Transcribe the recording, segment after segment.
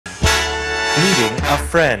Meeting a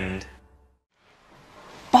friend.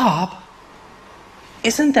 Bob,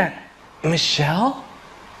 isn't that Michelle?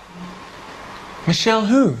 Michelle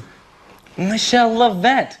who? Michelle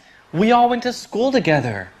Lavette. We all went to school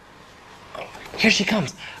together. Here she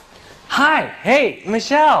comes. Hi, hey,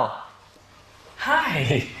 Michelle.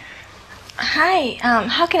 Hi. Hi,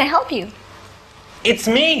 how can I help you? It's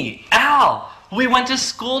me, Al. We went to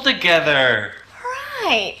school together.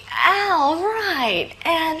 Right, Al, right.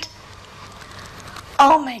 And,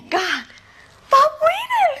 oh my God, Bob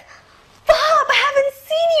Whedon! Bob, I haven't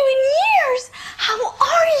seen you in years. How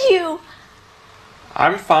are you?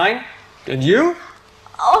 I'm fine. And you?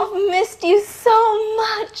 Oh, missed you so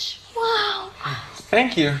much. Wow.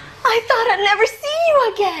 Thank you. I thought I'd never see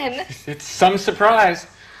you again. It's some surprise.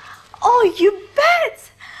 Oh, you bet.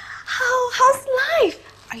 How's life?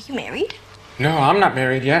 Are you married? No, I'm not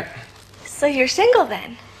married yet. So you're single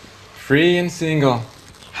then? Free and single.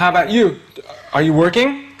 How about you? Are you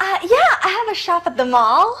working? Yeah, I have a shop at the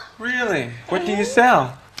mall. Really? What do you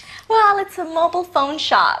sell? Well, it's a mobile phone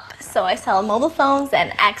shop, so I sell mobile phones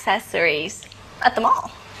and accessories at the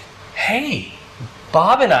mall. Hey,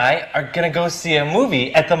 Bob and I are gonna go see a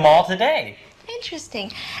movie at the mall today.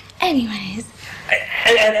 Interesting. Anyways.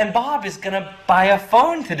 And Bob is gonna buy a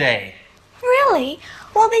phone today. Really?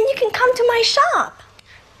 Well, then you can come to my shop.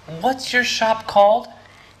 What's your shop called?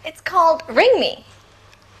 It's called Ring Me.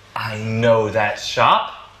 I know that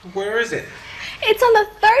shop. Where is it? It's on the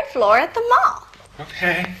 3rd floor at the mall.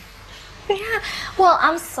 Okay. Yeah, well,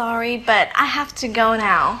 I'm sorry, but I have to go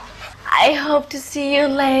now. I hope to see you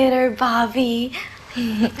later, Bobby.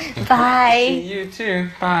 Bye. See you too.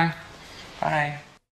 Bye. Bye.